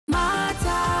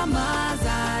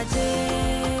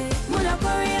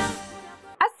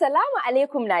Assalamu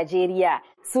alaikum Nigeria.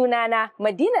 Sunana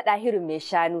Madina Dahiru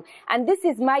Meshanu, and this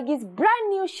is Maggis' brand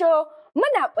new show,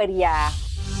 Muna Kwarya.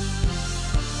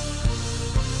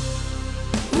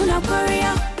 Muna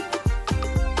Kwarya.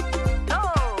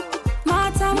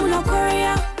 Mata Muna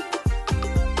Kwarya.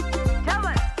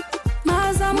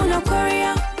 Maza Muna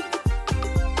Kwarya.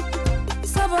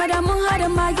 Saboda mun hada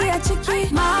Maggi a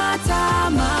ciki.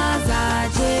 Mata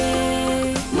mazaje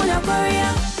Muna Kwarya.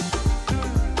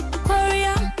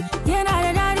 Yana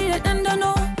da dadi da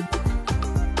dandano.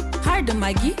 Har da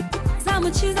Maggi,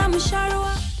 zamu ci zamu sha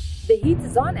ruwa. The heat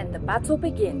is on and the battle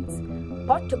begins.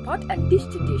 Pot to pot and dish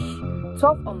to dish.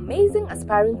 12 amazing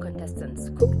aspiring contestants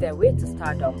cook their way to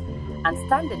stardom and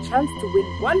stand a chance to win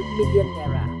 1 million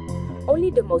naira.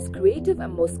 Only the most creative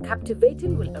and most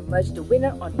captivating will emerge the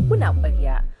winner on Muna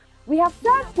Kwarya. We have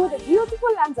served through the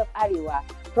beautiful lands of Arewa,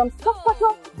 from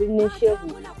Sokoto, Birnin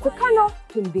Shehu, to Kano,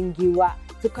 to Bingiwa,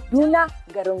 to Kaduna,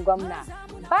 garin Gwamna,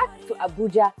 back to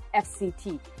Abuja,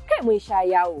 FCT.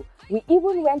 We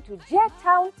even went to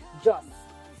J-Town, Jos.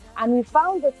 And we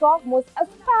found the 12 most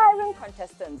aspiring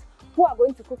contestants who are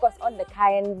going to cook us on the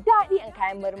kayan dadi and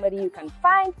kayan marmari you can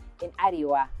find in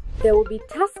Arewa. There will be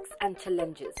tasks and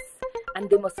challenges, and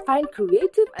they must find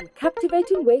creative and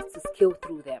captivating ways to scale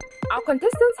through them. Our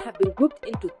contestants have been grouped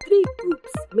into 3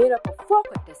 groups made up of 4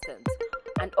 contestants,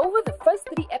 and over the first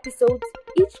 3 episodes,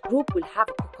 each group will have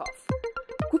a cook-off,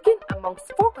 cooking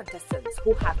amongst 4 contestants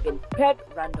who have been paired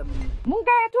randomly. Mun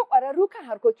gayyato ƙwararru kan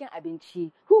harkokin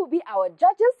abinci who will be our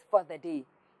judges for the day.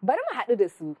 Bari mu haɗu da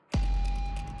su.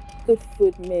 Good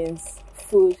food means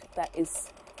food that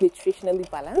is nutritionally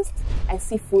balanced. I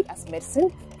see food as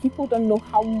medicine. People don't know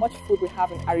how much food we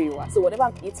have in Arewa. So whatever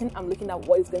I'm eating, I'm looking at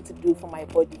what it's going to do for my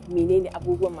body. Menene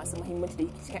abubuwan masu muhimmanci da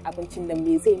yake cikin abincin nan,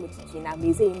 me zai mu jikina,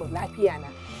 me zai mu lafiya na.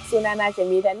 So Nana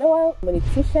Jamila Noel, I'm a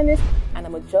nutritionist and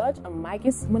I'm a judge on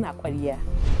Maggis Muna Kwarya.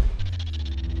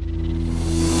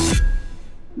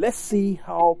 Let's see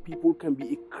how people can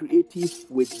be creative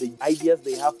with the ideas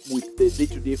they have with the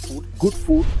day-to-day food. Good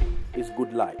food is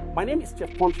good life. My name is Chef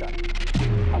Poncha.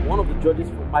 I'm one of the judges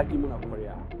for Maggi Muna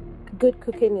Kwarya. Good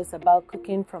cooking is about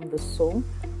cooking from the soul,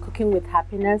 cooking with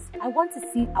happiness. I want to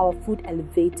see our food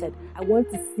elevated. I want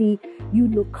to see,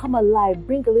 come alive,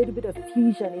 bring a little bit of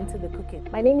fusion into the cooking.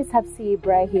 My name is Hafsi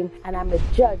Ibrahim, and I'm a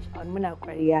judge on Muna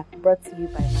Kwarya, brought to you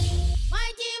by Maggi.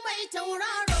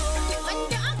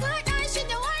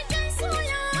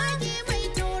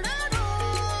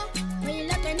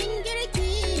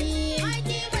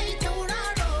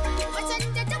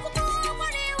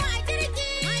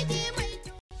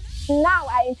 Now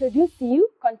I introduce to you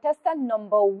contestant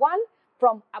number 1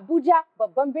 from Abuja,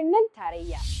 Babban Birnin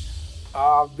Tarayya.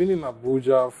 I've been in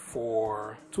Abuja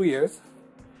for 2 years.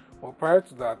 Well, prior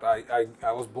to that,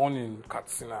 I was born in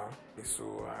Katsina,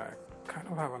 so I kind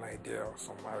of have an idea of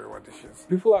some Arewa dishes.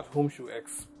 People at home should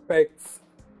expect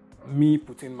me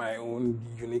putting my own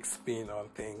unique spin on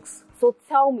things. So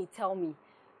tell me,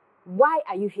 why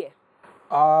are you here?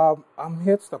 I'm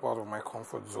here to step out of my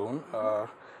comfort zone.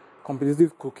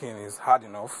 Competitive cooking is hard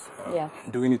enough.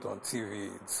 Doing it on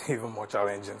TV, it's even more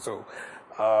challenging. So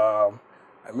I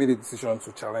made a decision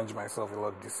to challenge myself a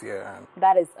lot this year. And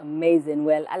that is amazing.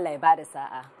 Well, Allah ibada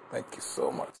sa'a. Thank you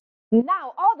so much.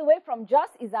 Now, all the way from Jos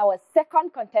is our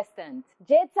second contestant.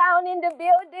 J-Town in the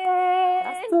building.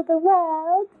 That's to the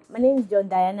world. My name is John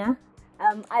Diana.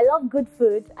 I love good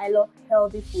food. I love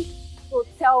healthy food. So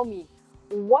tell me,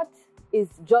 what is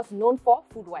Jos known for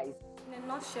food-wise? In a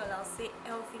nutshell, I'll say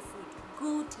healthy food.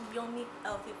 Good, yummy,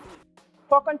 healthy food.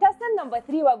 For contestant number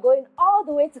 3, we're going all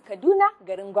the way to Kaduna,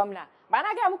 garin Gwamna. Ba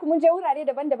na ga muku mun je wurare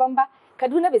daban-daban ba.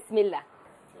 Kaduna, bismillah.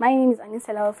 My name is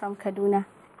Anisela from Kaduna.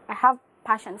 I have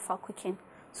passion for cooking,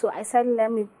 so I said, let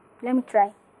me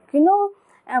try.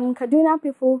 Kaduna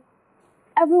people,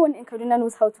 everyone in Kaduna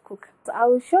knows how to cook. So I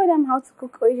will show them how to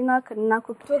cook original Kaduna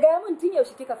cooking. To ga mun tun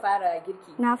yaushe kika fara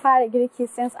girki? Na fara girki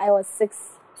since I was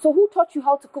 6. So who taught you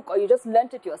how to cook, or you just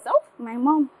learned it yourself? My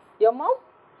mom. Your mom?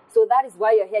 So that is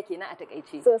why you're here, Kina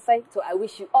Atakaichi. So I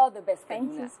wish you all the best.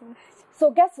 Thank you so much.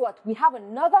 So guess what? We have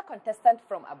another contestant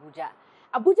from Abuja.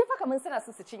 Abuja fa kaman suna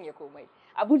so su cinye komai.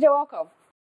 Abuja, welcome.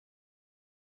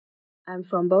 I'm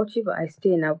from Bauchi, but I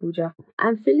stay in Abuja.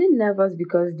 I'm feeling nervous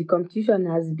because the competition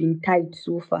has been tight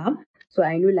so far. So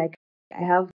I know I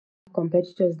have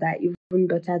competitors that are even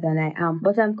better than I am.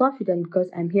 But I'm confident because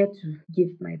I'm here to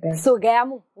give my best. So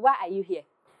Gayamu, why are you here?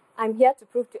 I'm here to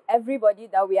prove to everybody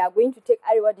that we are going to take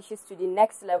Arewa dishes to the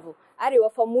next level. Arewa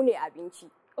for Mune Abinci.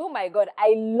 Oh my God,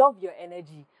 I love your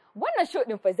energy. Wannan show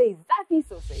din fa zai zafi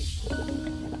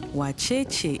sosai. Wace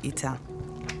ce ita?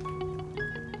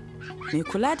 Mai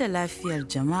kula da lafiyar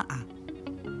jama'a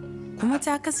kuma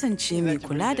ta kasance mai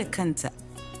kula da kanta.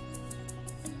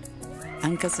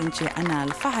 An kasance ana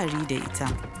alfahari da ita.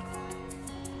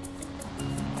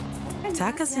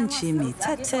 Ta kasance mai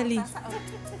tattali,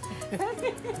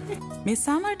 mai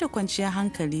samar da kwanciyar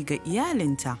hankali ga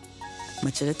iyalinta.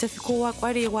 Mace da ta fi kowa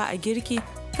kwarewa a girki,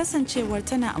 kasancewar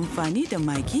tana amfani da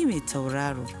Maggi mai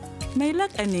tauraro, mai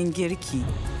lakanin girki,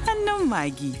 hannun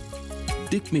Maggi.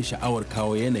 Duk mai sha'awar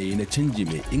kawo yanayi na canji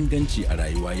mai inganci a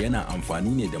rayuwa yana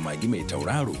amfani ne da Maggi mai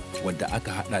tauraro, wadda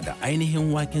aka hada da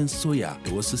ainihin waken soya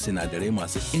da wasu sinadarai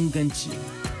masu inganci.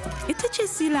 Ita ce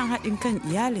silan haɗin kan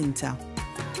iyalinta.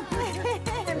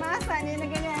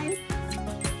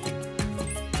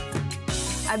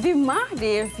 Abin ma da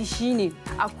ya fi shi ne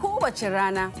a kowace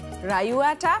rana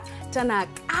rayuwata tana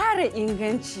ƙara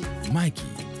inganci. Maggi,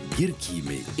 girki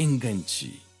mai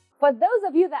inganci. For those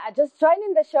of you that are just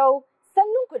joining the show,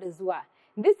 sannunku da zuwa.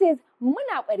 This is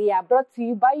Muna Kwarya, brought to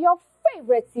you by your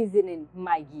favorite seasoning,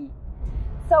 Maggi.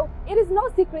 So it is no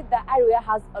secret that Arewa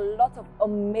has a lot of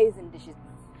amazing dishes.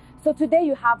 So today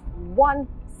you have one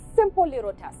simple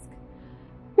little task.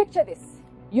 Picture this.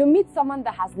 You meet someone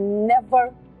that has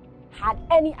never had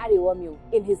any Arewa meal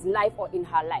in his life or in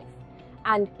her life.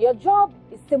 And your job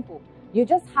is simple. You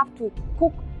just have to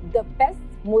cook the best,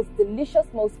 most delicious,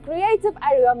 most creative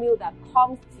Arewa meal that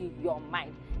comes to your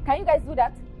mind. Can you guys do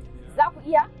that? Zaku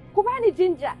iya? Kubani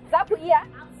ginger. Zaku iya?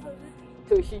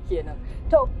 Absolutely.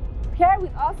 So here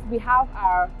with us, we have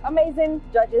our amazing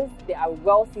judges. They are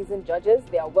well-seasoned judges.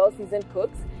 They are well-seasoned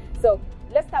cooks. So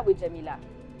let's start with Jamila.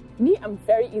 Me, I'm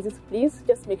very easy to please.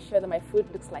 Just make sure that my food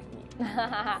looks like me.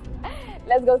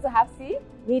 Let's go to Hafsi.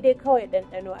 Me Dain Kowa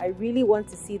dandano. I really want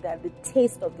to see that the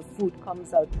taste of the food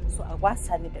comes out. So I was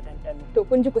da dandano. To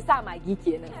kunji ku sa Maggi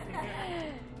kenan.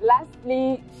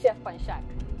 Lastly, Chef Panshak.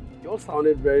 You all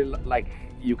sounded very like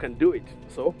you can do it.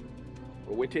 So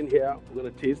we're waiting here. We're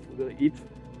gonna taste. We're gonna eat,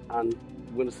 and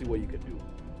we're gonna see what you can do.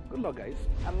 Good luck, guys.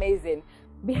 Amazing.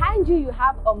 Behind you, you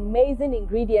have amazing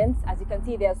ingredients. As you can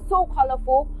see, they're so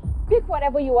colorful. Pick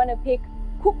whatever you want to pick.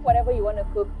 Cook whatever you want to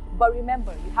cook. But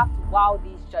remember, you have to wow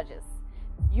these judges.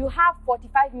 You have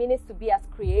 45 minutes to be as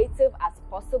creative as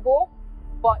possible.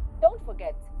 But don't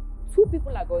forget, 2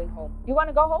 people are going home. Do you want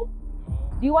to go home?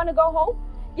 Do you want to go home?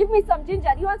 Give me some ginger.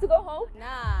 Do you want to go home?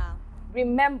 Nah.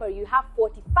 Remember, you have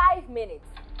 45 minutes.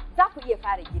 Za ku iya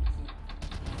fara girki.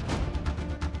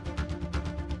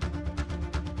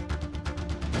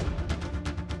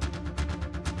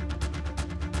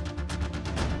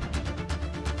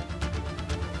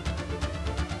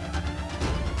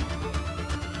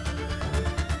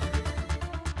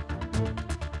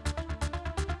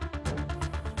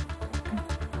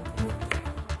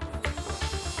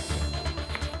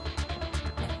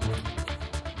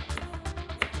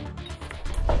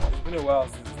 It's been a while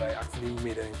since I actually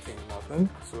made anything nothing,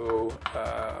 so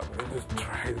I'm just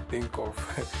trying to think of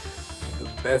the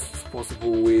best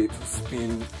possible way to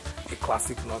spin a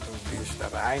classic northern dish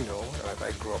that I know, that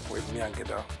I grew up with. Me and get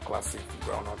a classic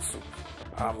groundnut soup.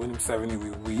 I'm going to be serving it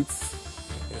with wheat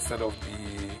instead of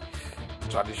the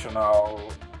traditional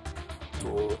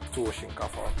tuwo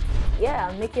shinkafa. Yeah,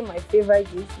 I'm making my favorite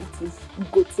dish, which is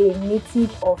gote,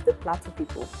 native of the Plateau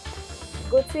people.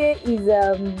 Gote is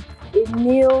a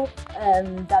meal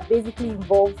that basically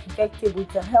involves vegetables.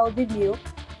 It's a healthy meal.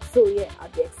 So yeah, I'll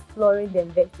be exploring them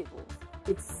vegetables.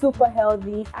 It's super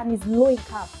healthy and it's low in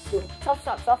carbs. So chop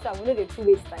chop, we know the 2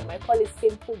 waste time. I call it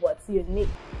simple but unique.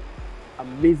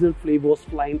 Amazing flavors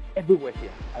flying everywhere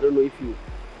here. I don't know if you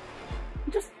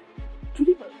just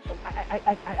truly,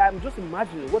 I'm just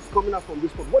imagining what's coming out from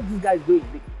this pot. What these guys doing,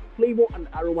 the flavor and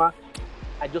aroma.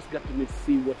 I just got to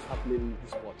see what's happening in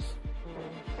these pots.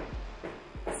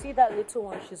 See that little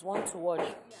one? She's one to watch.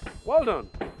 Well done.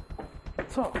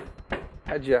 So,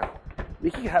 Hajia,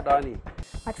 Miki Hadani.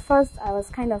 At first, I was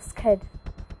kind of scared,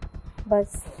 but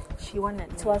She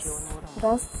wanted it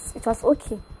was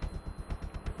okay.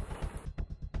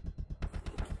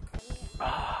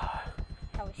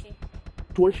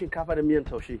 Tuwon shinkafa da miyan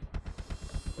taushe.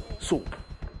 So,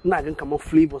 ina gan kamar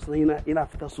flavors na yana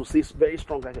fita sosai, very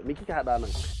strong. Me kika hada nan?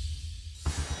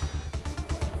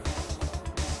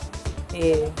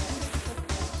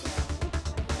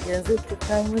 Yanzu ki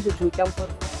kai mu da tuken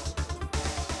farko.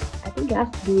 I think it has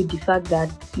to do with the fact that,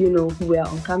 we are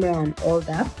on camera and all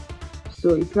that.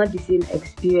 So it's not the same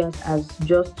experience as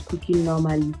just cooking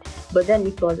normally. But then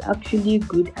it was actually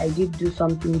good. I did do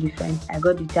something different. I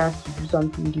got the chance to do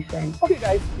something different. Okay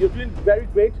guys, you're doing very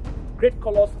great. Great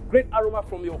colors, great aroma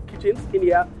from your kitchens in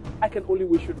here. I can only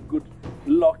wish you good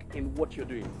luck in what you're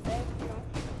doing. Thank you.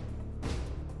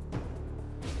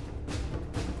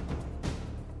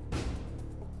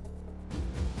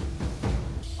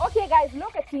 Okay guys,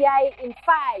 lokaci yayi in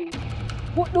 5,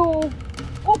 4,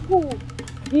 3,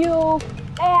 2, 1.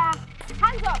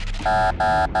 Hands up.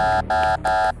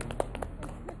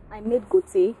 I made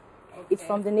gote. It's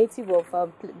from the native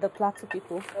of the Plateau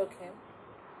people. Okay.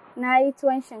 Na yi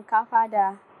tuwon shinkafa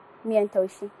da miyan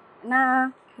taushi.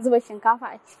 Na zuba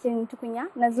shinkafa a cikin tukunya,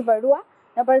 na zuba ruwa,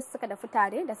 na bar suka dafu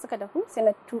tare da suka dafu sai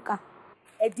na tuka.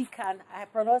 Edikan, I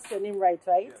pronounced your name right?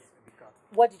 Yes, Edikan.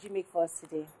 What did you make for us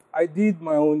today? I did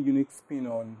my own unique spin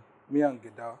on miyan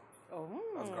geda.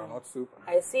 As groundnut soup.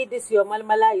 I see this, your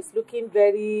malmala is looking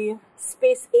very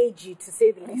space agey, to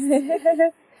say the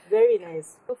least. Very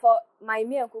nice. So for my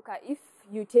miyan kuka, if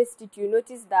you taste it, you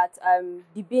notice that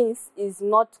the beans is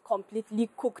not completely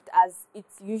cooked as it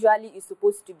usually is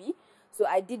supposed to be. So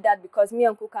I did that because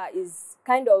miyan kuka is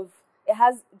kind of, it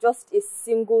has just a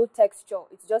single texture.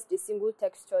 It's just a single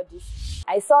texture dish.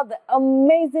 I saw the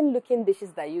amazing looking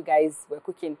dishes that you guys were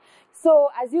cooking. So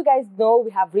as you guys know,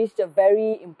 we have reached a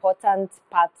very important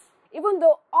part. Even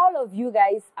though all of you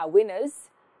guys are winners,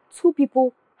 2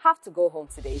 people have to go home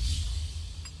today.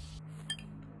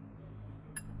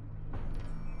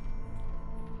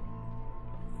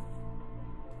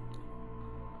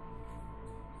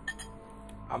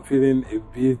 I'm feeling a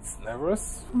bit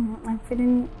nervous. I'm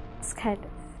feeling scared.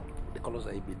 The colors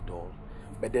are a bit dull,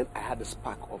 but then I had the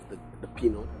spark of the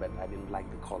peanut, but I didn't like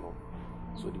the color,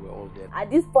 so they were all dead.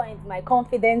 At this point, my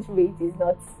confidence rate is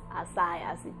not as high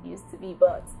as it used to be,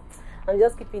 but I'm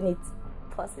just keeping it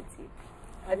positive.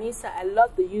 Anissa, I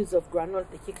love the use of granule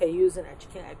that you can use in a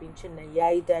chicken abinchin and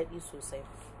yai daddy sosai.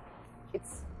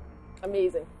 It's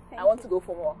amazing. I want to go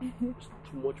for more. It's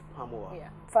too much palm oil. Yeah.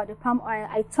 For the palm oil,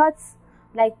 I thought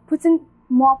like putting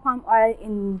more palm oil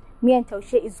in miyan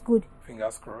taushe is good.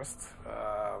 Fingers crossed.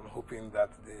 I'm hoping that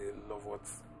they love what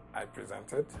I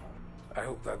presented. I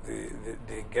hope that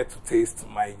they get to taste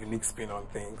my unique spin on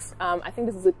things. I think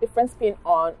this is a different spin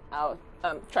on our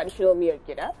traditional miyan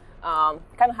geda.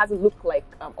 Kind of has a look like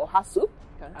oha soup.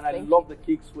 And I love the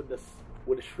cakes with the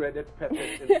shredded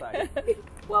peppers inside.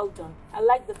 Well done. I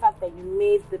like the fact that you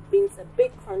made the beans a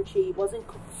bit crunchy. It wasn't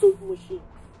cooked so mushy.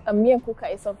 A miyan kuka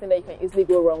is something that you can easily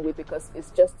go wrong with because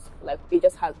it's just like it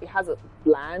has a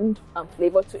bland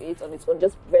flavor to it on its own,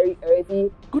 just very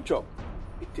earthy. Good job.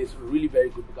 It tastes really very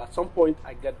good because at some point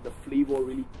I get the flavor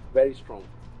really very strong.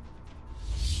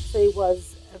 So it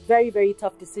was a very, very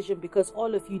tough decision because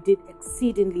all of you did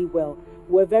exceedingly well.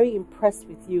 We're very impressed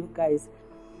with you guys.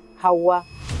 Hawa.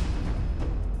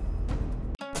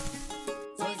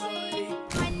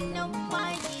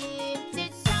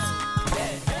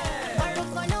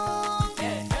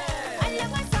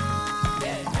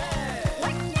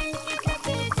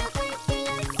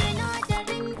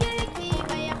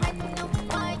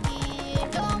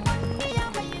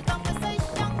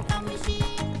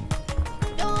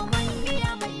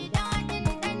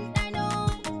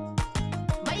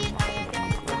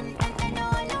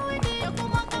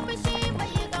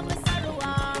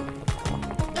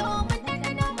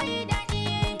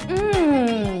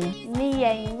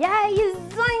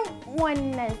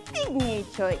 Wannan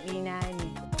signature ɗina ne.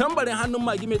 Tambarin hannun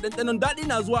Maggi mai ɗanɗanon daɗi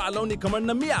na zuwa a launi kamar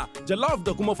na miya, jollof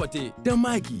da kuma fate. Da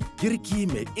Maggi, girki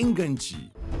mai inganci.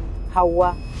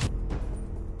 Hawa,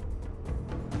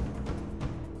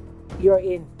 you're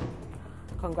in.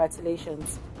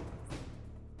 Congratulations.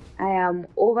 I am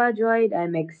overjoyed.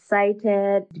 I'm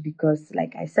excited because,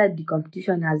 like I said, the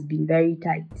competition has been very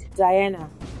tight. Diana,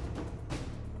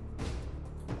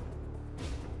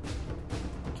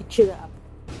 cheer up.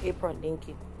 Apron, thank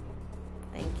you.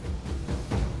 Thank you.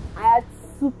 I had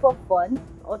super fun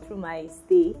all through my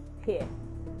stay here.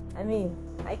 I mean,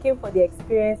 I came for the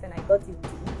experience and I got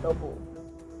it double.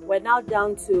 We're now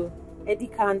down to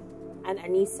Edikan and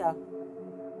Anissa.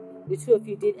 The 2 of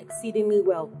you did exceedingly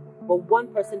well, but one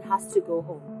person has to go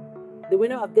home. The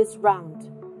winner of this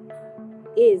round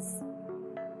is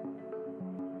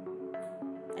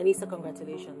Anissa.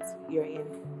 Congratulations, you're in.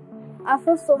 I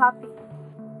feel so happy.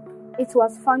 It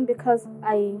was fun because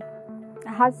I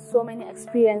had so many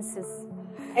experiences.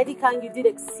 Edikan, you did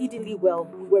exceedingly well.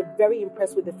 We were very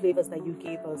impressed with the flavors that you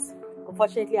gave us.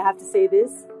 Unfortunately, I have to say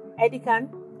this. Edikan,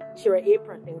 share an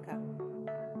apron, Dinka.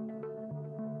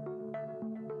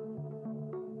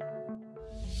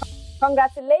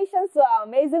 Congratulations to our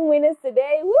amazing winners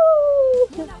today.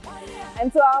 Woo!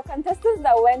 And to our contestants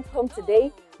that went home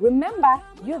today, remember,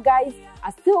 you guys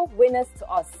are still winners to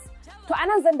us. To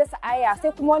anan zan dasa aya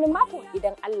sai kuma wani mako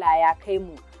idan Allah ya kai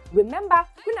mu. Remember,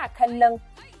 kuna kallon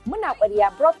Muna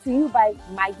Kwarya brought to you by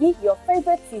Maggi, your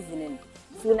favorite seasoning.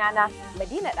 Sunana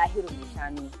Madina Dahiru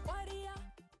Shanu.